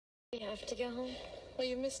have to go home? Well,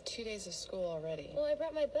 you missed 2 days of school already. Well, I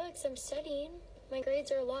brought my books. I'm studying. My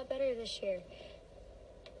grades are a lot better this year.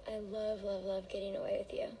 I love, love, love getting away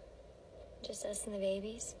with you. Just us and the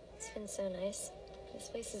babies. It's been so nice. This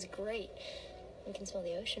place is great. You can smell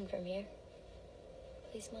the ocean from here.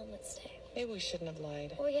 Please, Mom, let's stay. Maybe we shouldn't have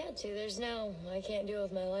lied. Well, we had to. There's no, I can't deal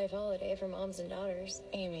with my life holiday for moms and daughters.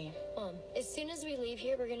 Amy. Mom, as soon as we leave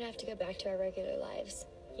here, we're gonna have to go back to our regular lives.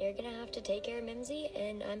 You're gonna have to take care of Mimsy,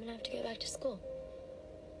 and I'm gonna have to go back to school.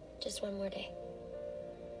 Just one more day.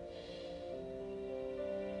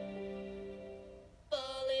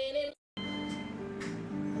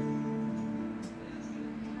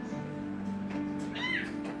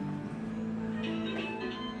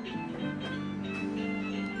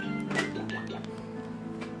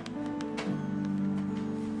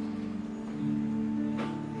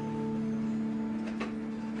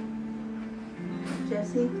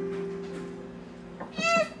 Jesse?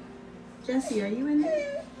 Jesse, are you in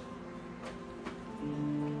there?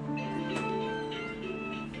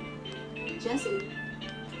 Jesse?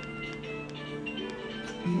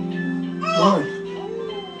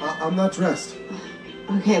 Lauren, I'm not dressed.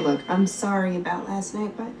 Okay, look, I'm sorry about last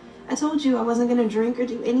night, but I told you I wasn't gonna drink or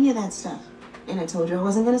do any of that stuff. And I told you I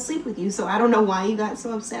wasn't gonna sleep with you, so I don't know why you got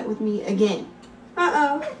so upset with me again.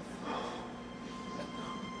 Uh-oh.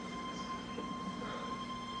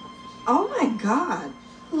 Oh my God.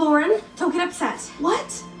 Lauren, don't get upset.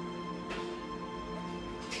 What?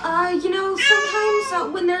 You know,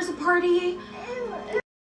 sometimes when there's a party...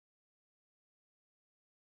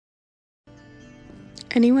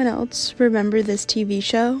 Anyone else remember this TV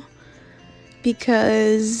show?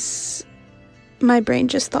 Because my brain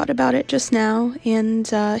just thought about it just now, and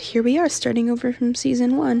here we are starting over from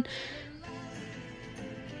season 1.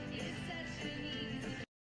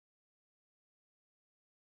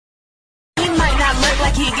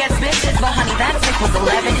 Like he gets bitches, but honey, that dick was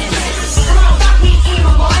 11 inches. Come on, fuck me,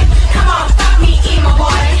 emo boy. Come on, fuck me, emo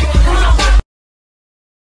boy. Come on.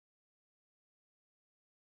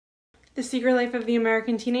 The Secret Life of the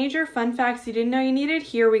American Teenager. Fun facts you didn't know you needed.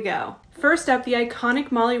 Here we go. First up, the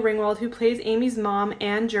iconic Molly Ringwald, who plays Amy's mom,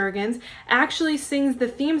 Ann Jurgens, actually sings the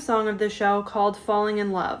theme song of the show called Falling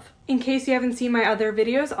in Love. In case you haven't seen my other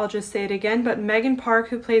videos, I'll just say it again, but Megan Park,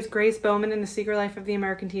 who plays Grace Bowman in The Secret Life of the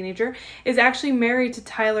American Teenager, is actually married to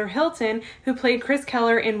Tyler Hilton, who played Chris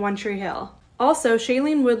Keller in One Tree Hill. Also,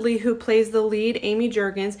 Shailene Woodley, who plays the lead, Amy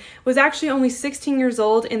Jurgens, was actually only 16 years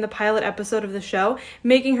old in the pilot episode of the show,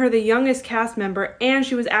 making her the youngest cast member, and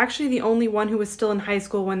she was actually the only one who was still in high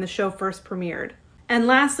school when the show first premiered. And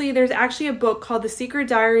lastly, there's actually a book called The Secret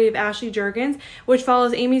Diary of Ashley Jurgens, which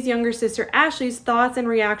follows Amy's younger sister Ashley's thoughts and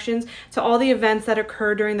reactions to all the events that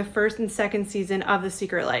occurred during the first and second season of The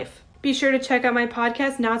Secret Life. Be sure to check out my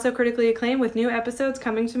podcast, Not So Critically Acclaimed, with new episodes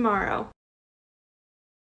coming tomorrow.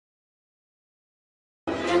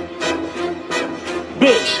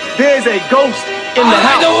 Bitch, there's a ghost in the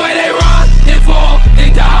house. I like the way they rock, they fall, they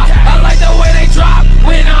die. I like the way they drop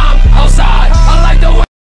when I'm outside. I like the way.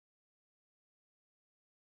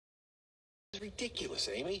 It's ridiculous,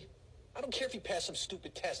 Amy. I don't care if you pass some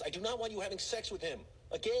stupid test. I do not want you having sex with him.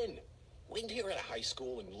 Again. Wait until you're out of high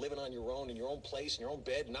school and living on your own in your own place, in your own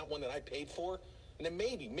bed, not one that I paid for. And then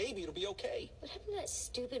maybe it'll be okay. What happened to that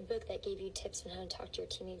stupid book that gave you tips on how to talk to your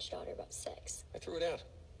teenage daughter about sex? I threw it out.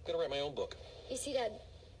 I'm gonna write my own book. You see, Dad,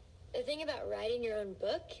 the thing about writing your own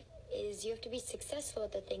book is you have to be successful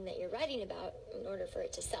at the thing that you're writing about in order for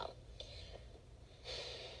it to sell.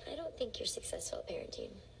 I don't think you're successful at parenting.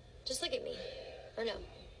 Just look at me. Or no,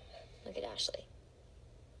 look at Ashley.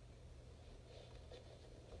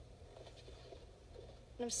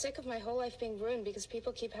 I'm sick of my whole life being ruined because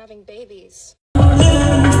people keep having babies.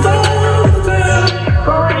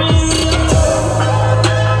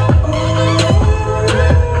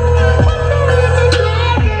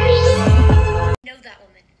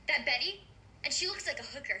 She looks like a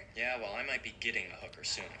hooker. Yeah, well, I might be getting a hooker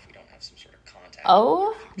soon if we don't have some sort of contact.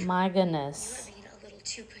 Oh my goodness. You are being a little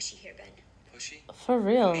too pushy here, Ben. Pushy? For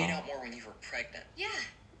real. You made out more when you were pregnant. Yeah,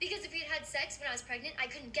 because if we had had sex when I was pregnant, I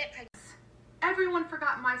couldn't get pregnant. Everyone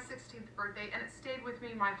forgot my 16th birthday, and it stayed with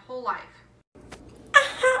me my whole life.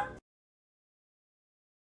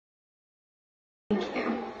 Thank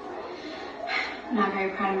you. I'm not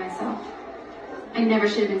very proud of myself. I never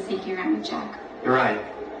should have been sneaking around with Jack. You're right.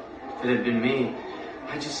 If it had been me,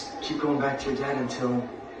 I'd just keep going back to your dad until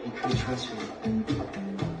he couldn't trust me.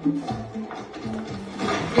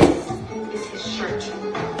 This is his shirt.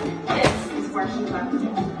 This is where he left it.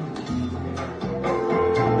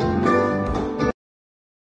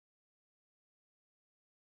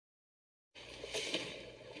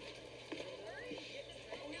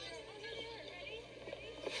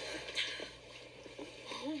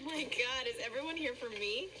 God, is everyone here for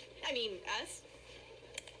me? I mean, us?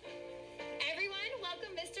 Everyone,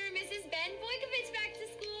 welcome Mr. and Mrs. Ben Boykovich back to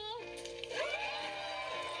school.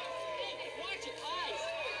 Watch your eyes.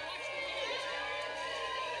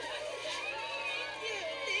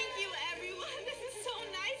 Thank you, everyone. This is so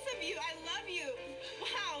nice of you. I love you.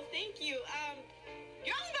 Wow, thank you.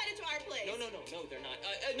 You're all invited to our place. No, they're not.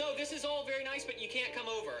 No, this is all very nice, but you can't come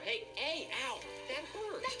over. Hey, ow, that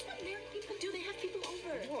hurt. That's what married people do. They have people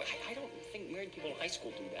over. No, I don't think married people in high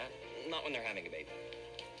school do that. Not when they're having a baby.